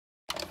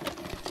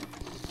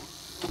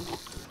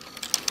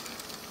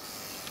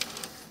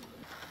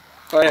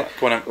Right,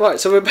 go on then. right,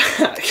 so we're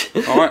back.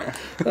 Alright.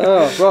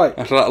 Oh, right.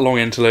 After that long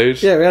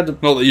interlude. Yeah, we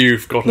had... Not that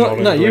you've got a long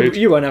interlude. No,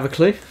 you won't have a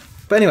clue.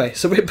 But anyway,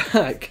 so we're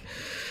back.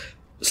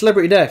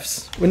 Celebrity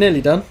deaths. We're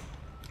nearly done.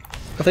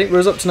 I think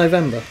we're up to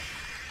November.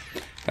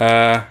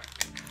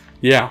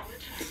 Yeah.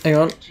 Hang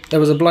on. There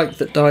was a bloke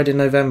that died in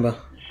November.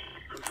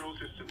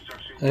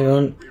 Hang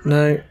on.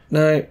 No.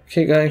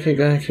 Keep going.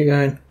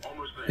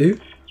 Who?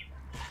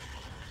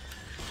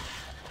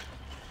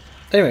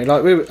 Anyway,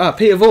 like we were...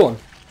 Peter Vaughan.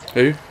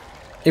 Who?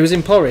 He was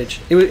in Porridge.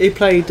 He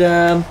played... he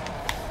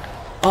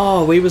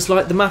was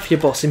like the mafia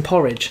boss in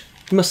Porridge.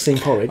 You must have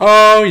seen Porridge.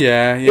 Oh,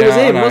 yeah. It was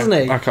him, wasn't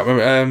he? I can't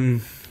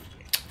remember.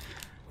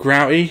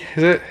 Grouty,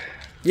 is it?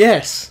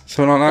 Yes.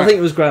 Something like that? I think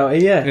it was Grouty,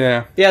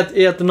 yeah. Yeah.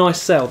 He had the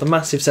nice cell, the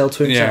massive cell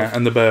to himself. Yeah,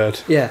 and the bird.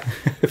 Yeah.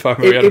 If I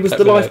remember, It was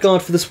the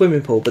lifeguard for the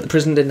swimming pool, but the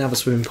prison didn't have a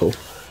swimming pool.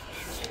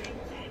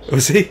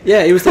 Was he?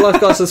 Yeah, he was the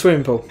lifeguard for the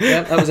swimming pool.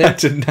 Yeah, that was I it.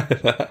 didn't know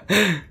that.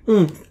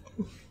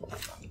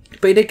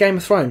 But he did Game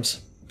of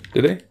Thrones.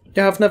 Did he?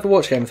 Yeah, I've never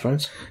watched Game of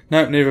Thrones.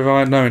 No, neither have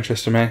I. No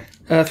interest in me.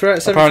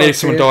 Throughout Apparently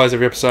someone dies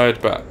every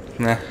episode, but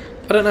nah.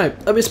 I don't know.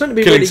 I mean, it's meant to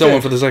be Killing really someone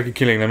good. for the sake of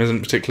killing them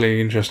isn't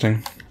particularly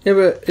interesting. Yeah,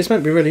 but it's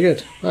meant to be really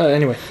good.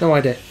 Anyway, no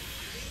idea.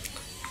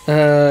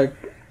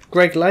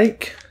 Greg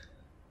Lake.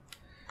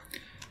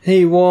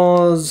 He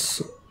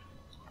was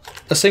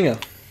a singer.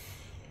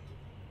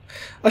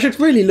 I should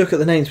really look at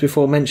the names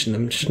before mentioning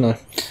them, shouldn't I?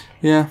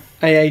 Yeah.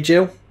 A.A.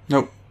 Gill.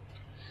 Nope.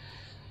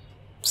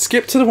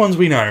 Skip to the ones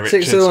we know, Richard.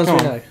 Six of the ones we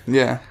know.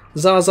 Yeah.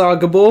 Zsa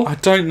Gabor. I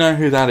don't know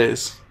who that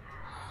is.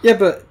 Yeah,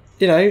 but,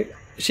 you know,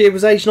 she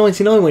was aged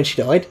 99 when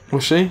she died.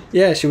 Was she?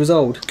 Yeah, she was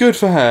old. Good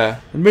for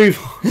her. Move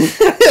on.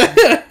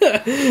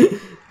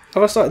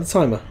 Have I started the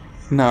timer?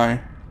 No.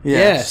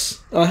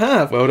 Yes, I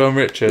have. Well done,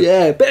 Richard.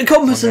 Yeah, bit of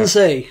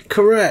competency.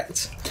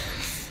 Correct.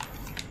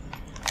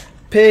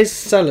 Piers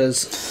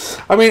Sellers.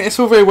 I mean, it's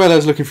all very well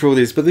as looking through all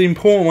these, but the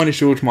important one is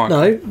George Michael.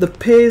 No, the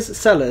Piers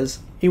Sellers.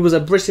 He was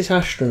a British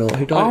astronaut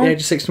who died at the age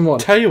of 61.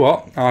 Tell you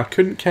what, I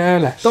couldn't care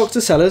less.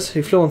 Dr. Sellers,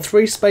 who flew on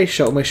 3 space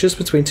shuttle missions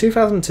between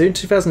 2002 and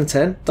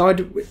 2010,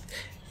 died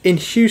in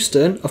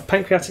Houston of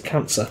pancreatic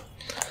cancer.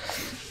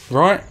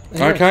 Right,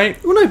 Yeah. okay.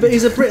 Well, no, but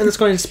he's a Britain that's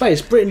gone into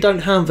space. Britain don't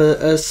have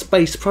a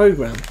space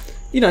programme.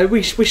 You know,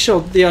 we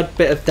shot the odd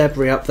bit of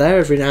debris up there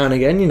every now and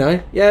again, you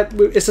know. Yeah,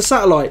 it's a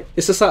satellite.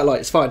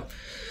 It's fine.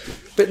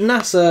 But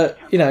NASA,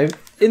 you know,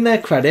 in their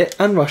credit,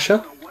 and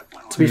Russia,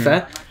 to be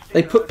fair,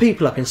 they put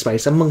people up in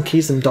space, and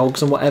monkeys and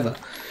dogs and whatever.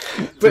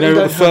 Do you know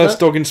what the first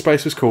dog in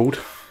space was called?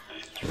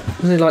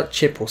 Wasn't it like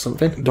Chip or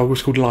something? The dog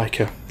was called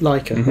Laika.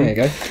 Laika, there you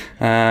go.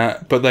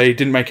 But they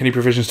didn't make any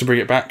provisions to bring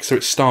it back, so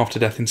it starved to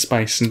death in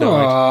space and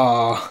died.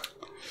 Aww.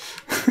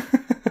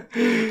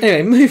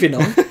 Anyway, moving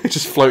on. It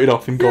just floated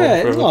off and gone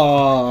Yeah, forever.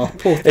 aww,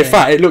 poor thing. In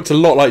fact, it looked a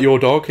lot like your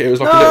dog. It was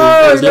like No,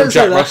 a little don't say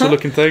Jack that. Russell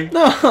looking thing.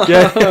 No.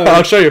 Yeah,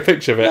 I'll show you a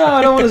picture of it. No,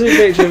 I don't want to see a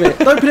picture of it.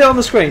 Don't put it on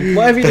the screen.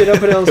 Whatever you do, don't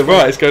put it on the screen.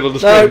 Right, it's going on the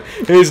No.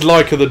 screen. Here's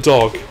Laika the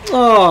dog.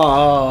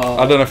 Oh,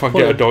 I don't know if I can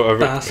get a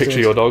bastard. picture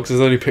of your dogs.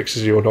 There's only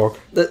pictures of your dog.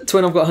 The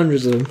twin, I've got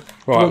hundreds of them.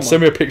 Right,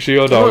 send me a picture of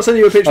your I'm dog. not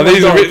sending you a picture And of my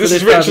these are dog. this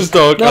is Richard's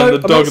dog No, and the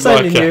I'm dog not of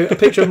sending Laika. you a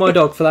picture of my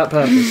dog for that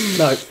purpose.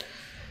 No.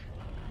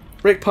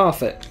 Rick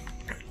Parfitt.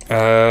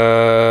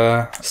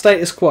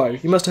 Status Quo.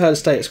 You must have heard of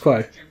Status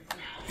Quo.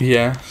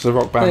 Yeah, it's a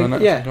rock band, isn't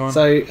it? Yeah, Go on.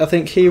 so I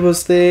think he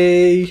was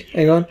the...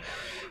 Hang on.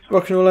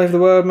 Rocking all over the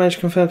world, managed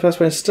to confirm passed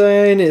away in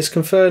Spain. It's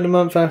confirmed a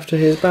month after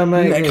his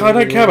bandmate... Nick, I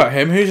don't care about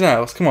him. Who's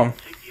else? Come on.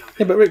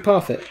 Yeah, but Rick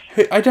Parfitt.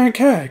 I don't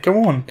care.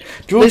 Go on.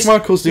 George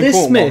Michael's the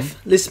important one.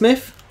 Liz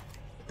Smith.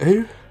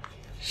 Who?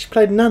 She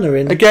played Nana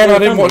in... Again, I Royal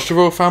didn't Family. watch The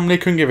Royal Family.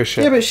 Couldn't give a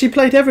shit. Yeah, but she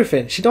played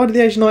everything. She died at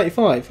the age of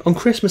 95 on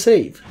Christmas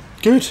Eve.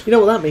 Good. You know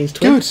what that means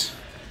to her? Good.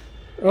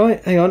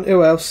 Right, hang on.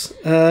 Who else?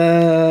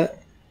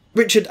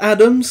 Richard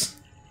Adams.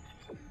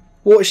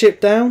 Watership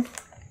Down.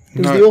 He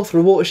was the author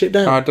of Watership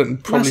Down. I probably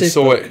Massive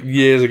saw book. it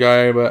years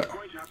ago, but...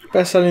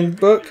 Best-selling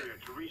book.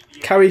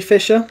 Carrie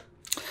Fisher.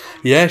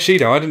 Yeah, she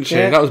died, didn't she?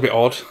 Yeah. That was a bit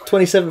odd.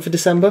 27th of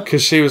December.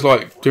 Because she was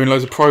like doing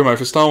loads of promo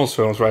for Star Wars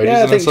films for ages, Yeah,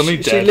 I and then think suddenly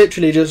she dead.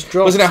 literally just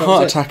dropped. Wasn't it a that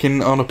heart was attack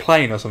on a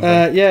plane or something?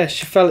 Yeah,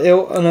 she fell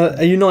ill on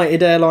a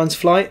United Airlines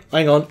flight.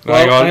 Hang on.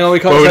 Hang on. We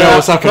can't Well, we say know that.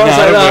 what's happened Can't now,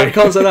 say don't that. we?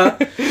 Can't say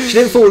that. She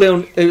didn't fall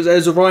ill. It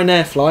was a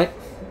Ryanair flight.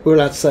 We're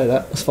allowed to say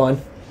that. That's fine.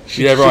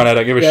 Yeah, Ryan, I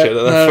don't give a shit.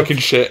 That's fucking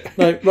shit.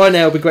 No,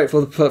 Ryanair will be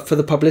grateful for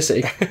the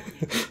publicity.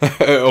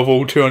 Of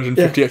all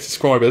 258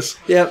 subscribers.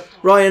 Yeah,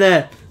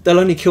 Ryanair. They'll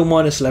only kill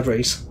minor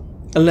celebrities.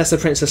 Unless they're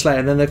Princess Leia,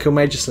 and then they'll kill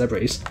major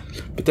celebrities.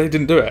 But they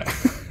didn't do it.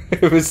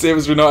 it was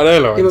United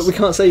Airlines. Yeah, but we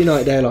can't say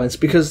United Airlines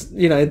because,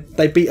 you know,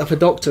 they beat up a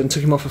doctor and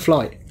took him off a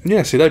flight.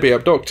 Yeah, see, they beat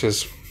up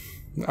doctors.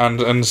 And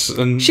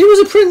She was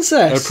a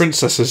princess!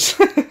 princesses.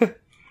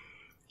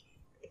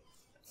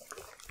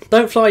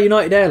 Don't fly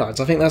United Airlines.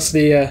 I think that's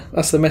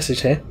the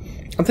message here.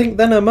 I think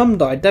then her mum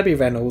died, Debbie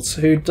Reynolds,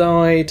 who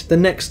died the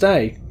next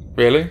day.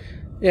 Really?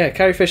 Yeah,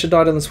 Carrie Fisher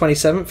died on the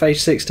 27th, age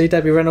 60.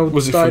 Debbie Reynolds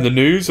Was it died... from the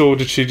news, or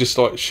did she just,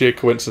 like, sheer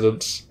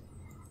coincidence?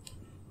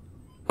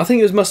 I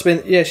think it must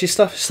have been... Yeah, she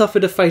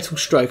suffered a fatal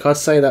stroke. I'd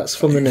say that's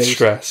from the news.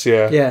 Stress,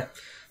 yeah. Yeah.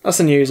 that's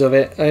the news of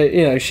it.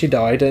 You know, she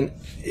died, and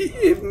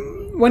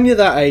when you're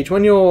that age,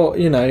 when you're,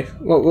 you know,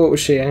 what was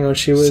she? Hang on,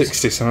 she was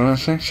 60 something.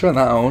 Actually, she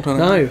wasn't that old.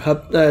 No,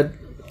 her,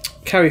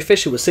 Carrie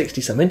Fisher was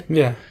 60 something.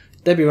 Yeah.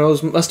 Debbie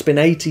Reynolds must have been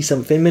 80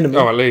 something minimum.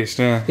 Oh, at least,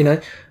 yeah. You know,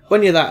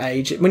 when you're that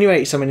age, when you're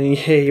 80 something and you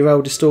hear your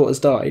oldest daughter's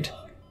died,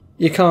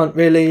 you can't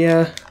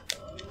really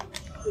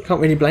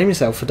blame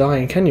yourself for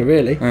dying, can you?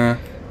 Really? Yeah.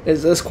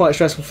 That's quite a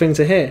stressful thing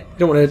to hear. You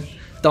don't want to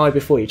die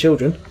before your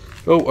children.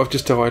 Oh, I've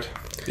just died.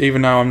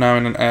 Even though I'm now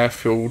in an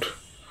airfield.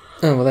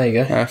 Oh, well, there you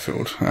go.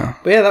 Airfield, yeah.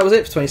 But yeah, that was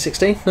it for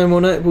 2016. No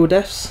more notable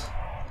deaths.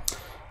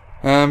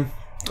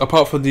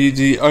 Apart from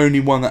the only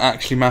one that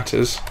actually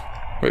matters,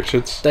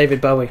 Richards.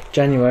 David Bowie,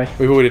 January.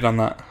 We've already done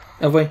that.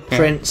 Have we? Yeah.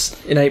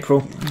 Prince in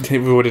April.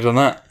 We've already done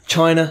that.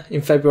 China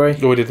in February.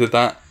 Already did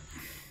that.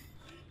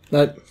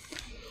 Nope.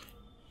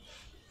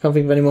 Can't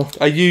think of any more.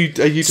 Are you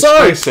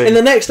disgracing? So, in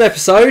the next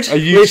episode,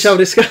 we shall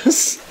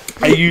discuss.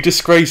 Are you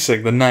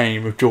disgracing the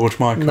name of George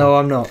Michael? No,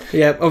 I'm not.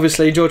 Yeah,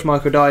 obviously George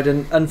Michael died,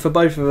 and for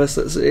both of us,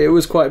 it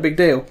was quite a big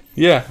deal.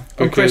 Yeah.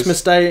 On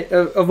Christmas Day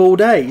of all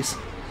days.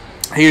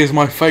 He is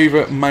my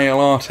favourite male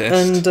artist.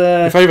 And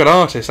my favourite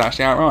artist,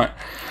 actually, outright.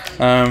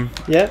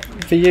 Yeah,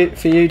 for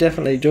you,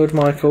 definitely George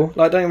Michael.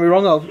 Like, don't get me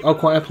wrong, I'll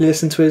quite happily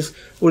listen to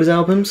all his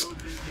albums. Do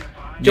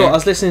you know what, I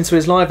was listening to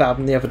his live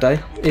album the other day.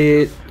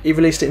 He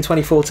released it in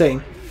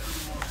 2014.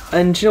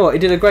 And do you know what? He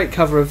did a great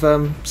cover of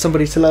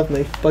 "Somebody to Love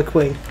Me" by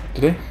Queen.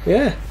 Did he?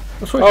 Yeah.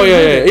 That's right. Oh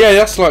yeah.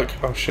 That's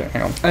like. Oh shit!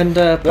 Hang on. And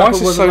why Papa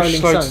is it was so a Rolling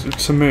slow Stone.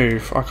 to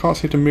move? I can't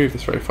seem to move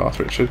this very fast,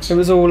 Richards. It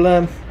was all.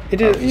 He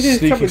did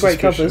a couple of great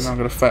covers. I'm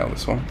going to fail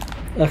this one.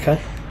 Okay.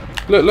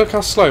 Look how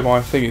slow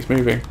my thing is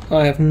moving.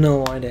 I have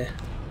no idea.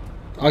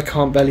 I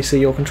can't barely see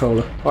your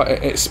controller.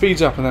 Like, it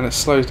speeds up and then it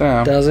slows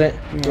down. Does it?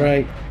 Yeah.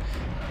 Great.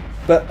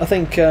 But I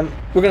think we're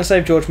going to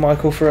save George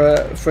Michael for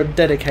a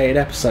dedicated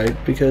episode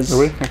because. Are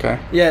we? Okay.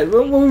 Yeah,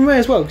 well, we may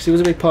as well because he was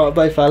a big part of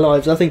both our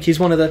lives. I think he's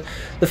one of the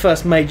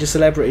first major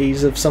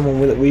celebrities of someone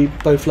that we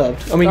both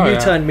loved. I mean, you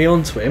turned me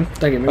on to him.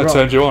 Don't get me wrong. I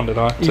turned you on, did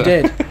I? You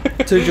did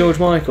to George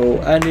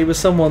Michael, and he was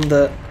someone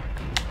that,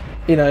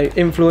 you know,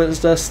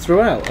 influenced us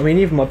throughout. I mean,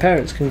 even my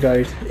parents can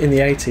go in the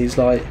 80s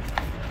like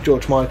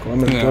George Michael. I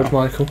remember George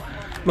Michael.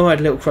 Mum had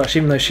a little crush,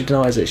 even though she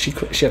denies it. She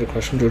had a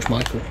crush on George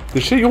Michael.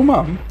 Did she? Your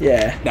mum?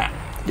 Yeah. Nah.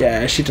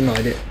 Yeah, she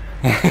denied it.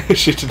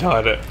 She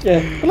denied it.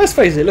 Yeah, but let's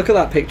face it, look at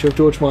that picture of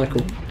George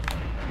Michael.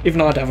 Even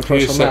I'd have a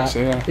crush on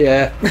sexy, that.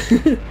 Yeah.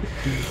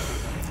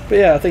 But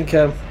yeah, I think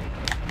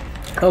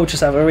I'll just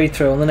have a read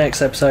through on the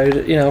next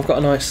episode. You know, I've got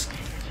a nice,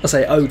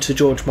 ode to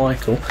George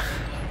Michael.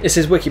 It's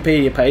his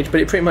Wikipedia page, but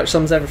it pretty much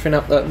sums everything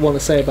up that I want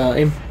to say about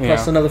him.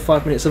 Plus another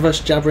 5 minutes of us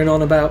jabbering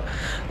on about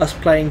us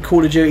playing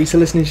Call of Duty to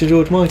listening to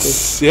George Michael.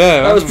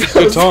 Yeah, that was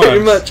pretty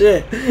much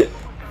it.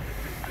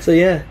 So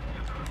yeah.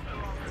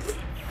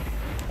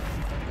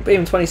 But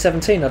even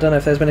 2017, I don't know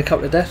if there's been a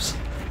couple of deaths.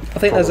 I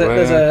think there's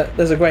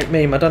a great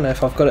meme. I don't know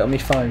if I've got it on my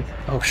phone.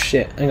 Oh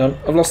shit! Hang on,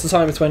 I've lost the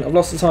timer, Twin. I've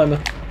lost the timer.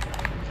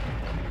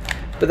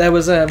 But the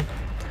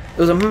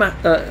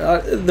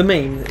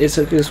meme.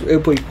 It'll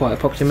be quite a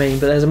popular meme.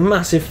 But there's a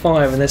massive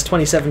fire, and there's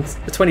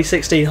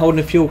 2016 holding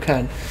a fuel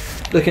can,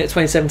 looking at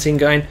 2017,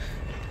 going,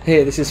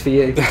 "Here, this is for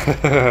you." Do you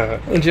know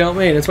what I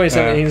mean? And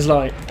 2017 is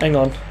like, hang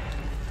on.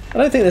 I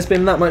don't think there's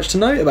been that much to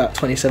note about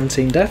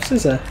 2017 deaths,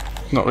 is there?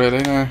 Not really,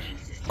 no.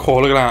 Oh,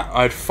 look at that.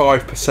 I had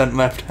 5%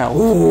 left health.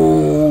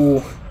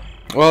 Ooh.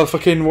 Well,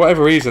 fucking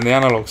whatever reason, the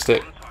analog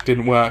stick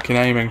didn't work in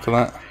aiming for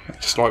that.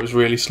 Just like it was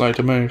really slow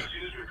to move.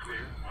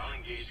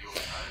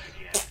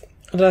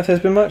 I don't know if there's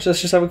been much.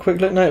 Let's just have a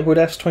quick look. Notable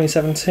deaths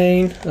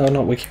 2017. Oh,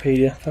 not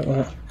Wikipedia. Fuck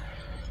that.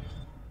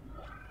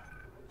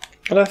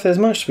 I don't know if there's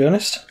much, to be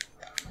honest.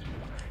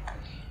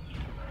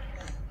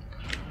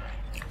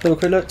 Have a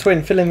quick look.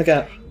 Twin, fill in the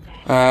gap.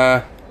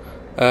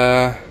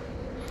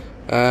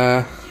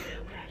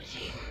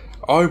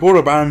 I bought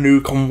a brand new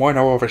combine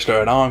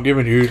harvester and I'm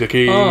giving you the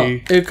key.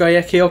 Ugo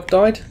Ekiok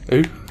died.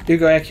 Who?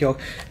 Ugo Ekiok.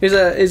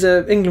 He's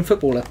a England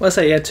footballer. Well, I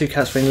say he had 2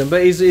 caps for England,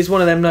 but he's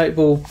one of them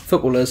notable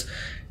footballers.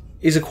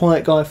 He's a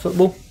quiet guy at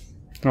football.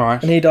 Right.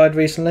 And he died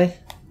recently.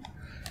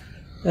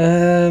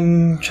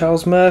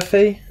 Charles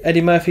Murphy,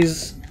 Eddie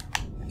Murphy's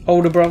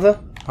older brother.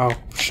 Oh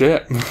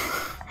shit.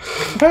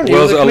 Apparently,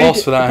 well, a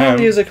loss for that.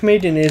 Apparently, he was a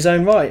comedian in his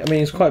own right. I mean,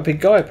 he's quite a big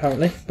guy,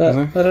 apparently, but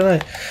I don't know.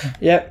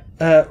 Yeah,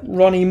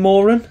 Ronnie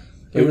Moran.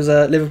 He was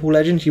a Liverpool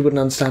legend. You wouldn't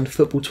understand.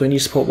 Football Twin. You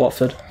support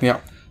Watford. Yeah.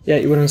 Yeah,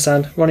 you wouldn't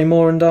understand. Ronnie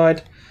Moran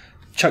died.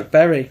 Chuck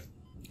Berry.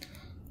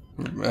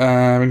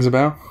 Rings a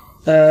bell.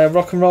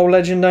 Rock and roll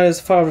legend known as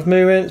the father of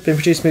movement. It's been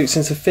produced music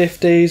since the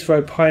 50s.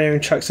 Wrote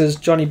pioneering tracks as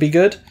Johnny Be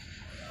Good.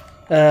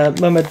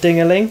 Mama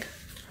Dingaling.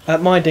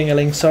 My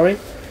Dingaling, sorry.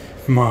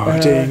 My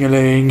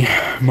Dingaling.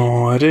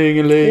 My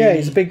Dingaling. Yeah,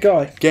 he's a big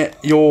guy. Get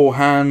your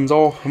hands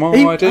off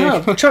my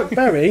ding. Chuck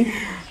Berry.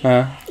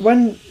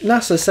 When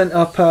NASA sent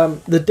up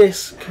the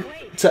disc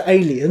to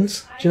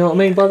aliens, do you know what I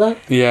mean by that?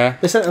 Yeah.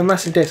 They sent a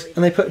massive disc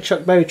and they put a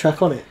Chuck Berry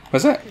track on it.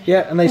 Was it?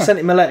 Yeah, and they sent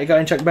him a letter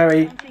going, Chuck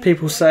Berry,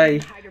 people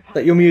say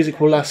that your music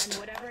will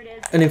last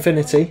an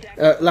infinity,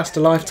 last a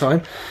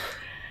lifetime.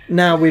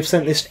 now we've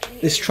sent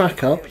this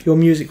track up, your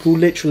music will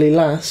literally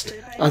last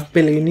a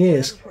billion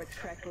years.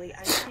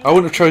 I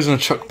wouldn't have chosen a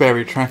Chuck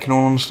Berry track in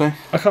all honesty. I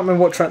can't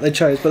remember what track they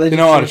chose, but they You did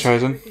know what I'd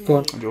have choose- chosen? Go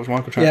on. A George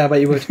Michael track. Yeah, I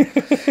bet you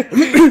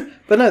would.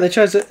 But no, they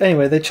chose it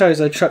anyway. They chose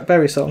a Chuck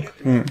Berry song,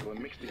 and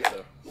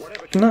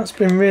that's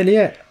been really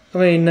it. I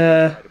mean,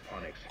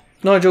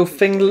 Nigel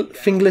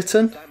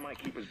Fingleton.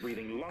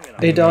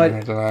 He I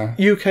died. don't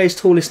know. UK's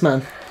tallest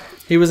man.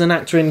 He was an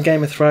actor in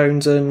Game of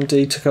Thrones, and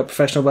he took up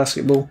professional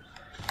basketball.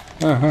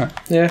 Oh, huh.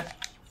 Yeah,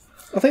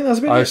 I think that's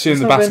a bit. I assume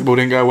the basketball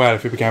didn't go well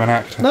if he became an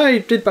actor. No, he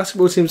did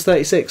basketball till he was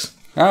 36.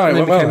 Oh, it And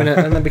then went well. became,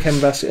 then. and then became a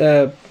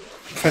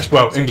professional.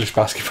 Well, English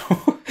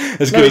basketball.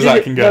 As No, good he as did that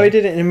it- can go. No, he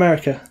did it in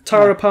America.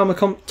 Tara Palmer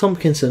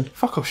Tompkinson.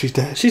 Fuck off, she's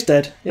dead. She's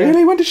dead. Yeah.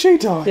 Really? When did she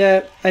die?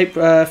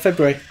 Yeah,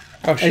 February.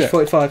 Oh, Age shit.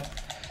 45.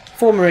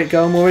 Former It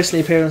Girl, more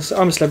recently appeared on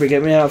I'm a Celebrity,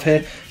 Get Me Out of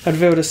Here, had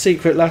revealed a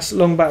secret last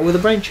long back with a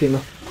brain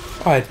tumour.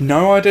 I had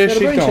no idea She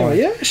she had a brain tumour. died.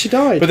 Yeah, she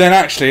died. But then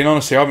actually, and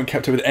honestly, I haven't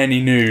kept up with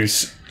any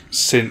news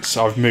since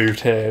I've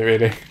moved here,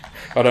 really.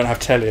 I don't have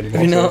telly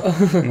anymore. you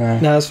so- know, No.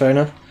 no, that's fair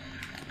enough.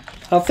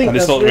 I think And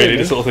it's that's not really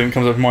the sort of thing that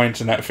comes up with my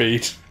internet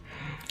feed.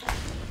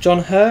 John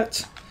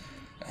Hurt,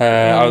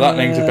 Oh, that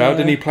rings a bell.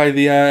 Didn't he play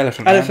the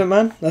Elephant Man? Elephant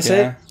Man, that's Yeah.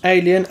 it.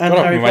 Alien and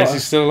God, Harry I'm amazed Potter.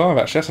 he's still alive,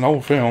 actually. That's an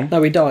old film.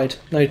 No, he died.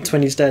 No,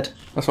 when he's dead.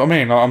 That's what I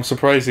mean. Like, I'm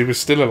surprised he was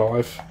still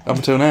alive up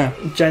until now.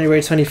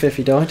 January 25th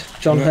he died.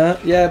 John Yeah.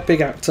 Hurt, yeah,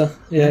 big actor.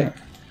 Yeah.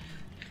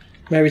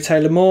 Mary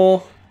Taylor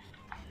Moore.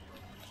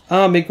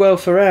 Miguel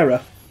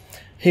Ferreira.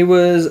 He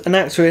was an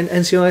actor in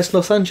NCIS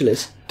Los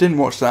Angeles. Didn't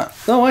watch that.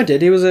 No, I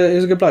did. He was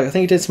a good bloke. I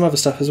think he did some other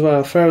stuff as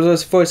well. Ferreira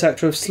was a voice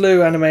actor of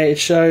slew animated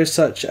shows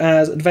such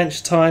as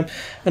Adventure Time,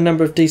 a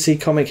number of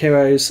DC comic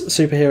heroes,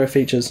 superhero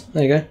features.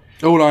 There you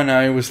go. All I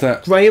know was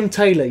that... Graham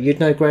Taylor. You'd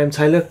know Graham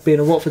Taylor, being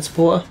a Watford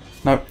supporter.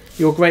 No.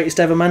 Your greatest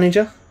ever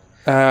manager.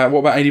 What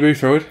about A.D.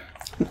 Boothroyd?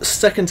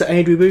 Second to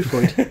Adrian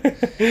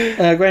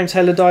Boothroyd. Graham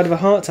Taylor died of a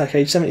heart attack,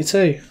 age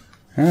 72.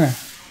 Yeah.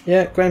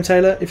 Yeah, Graham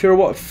Taylor. If you're a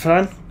Watford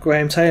fan,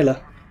 Graham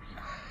Taylor.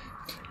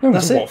 No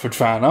one's That's a it. Watford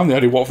fan. I'm the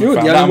only Watford You're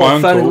fan. the That only my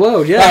Watford fan in uncle. the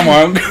world, yeah. That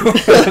my uncle.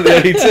 The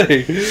only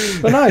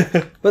two. But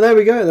no, but there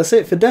we go. That's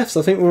it for deaths.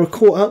 I think we're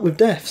caught up with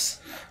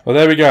deaths. Well,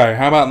 there we go.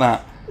 How about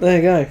that? There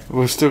you go.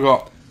 We've still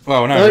got...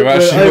 Well, no, Nope, we're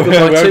actually... we're over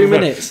by we're 2 over.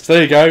 minutes. So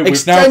there you go. We've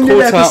Extended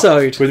now caught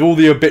episode. up with all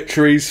the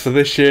obituaries for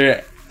this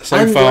year so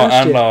And far last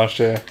and year. last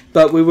year.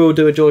 But we will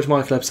do a George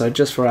Michael episode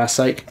just for our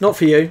sake. Not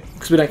for you,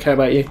 because we don't care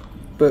about you.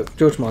 But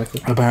George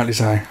Michael. Apparently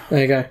so.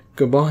 There you go.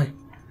 Goodbye.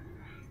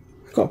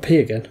 I've got to pee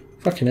again.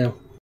 Fucking hell.